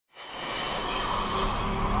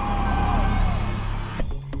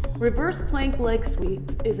Reverse plank leg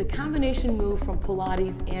sweeps is a combination move from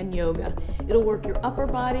Pilates and yoga. It'll work your upper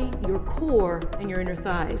body, your core, and your inner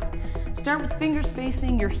thighs. Start with fingers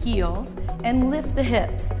facing your heels and lift the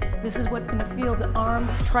hips. This is what's going to feel the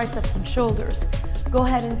arms, triceps, and shoulders. Go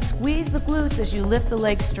ahead and squeeze the glutes as you lift the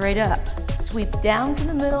legs straight up. Sweep down to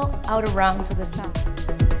the middle, out around to the side.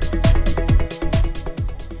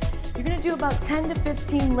 You're going to do about 10 to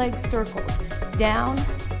 15 leg circles, down,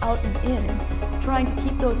 out, and in, trying to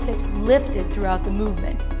keep those hips lifted throughout the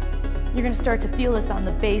movement. You're going to start to feel this on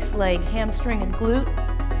the base leg, hamstring, and glute.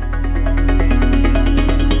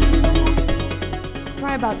 Let's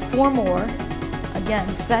try about 4 more. Again,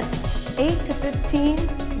 sets 8 to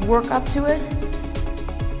 15, work up to it.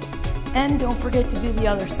 And don't forget to do the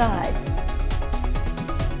other side.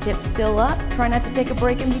 Hips still up, try not to take a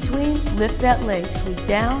break in between. Lift that leg, sweep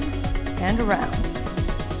down and around.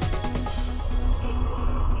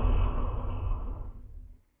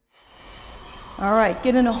 All right,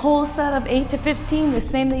 get in a whole set of 8 to 15, the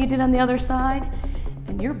same that you did on the other side,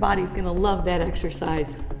 and your body's gonna love that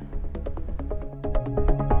exercise.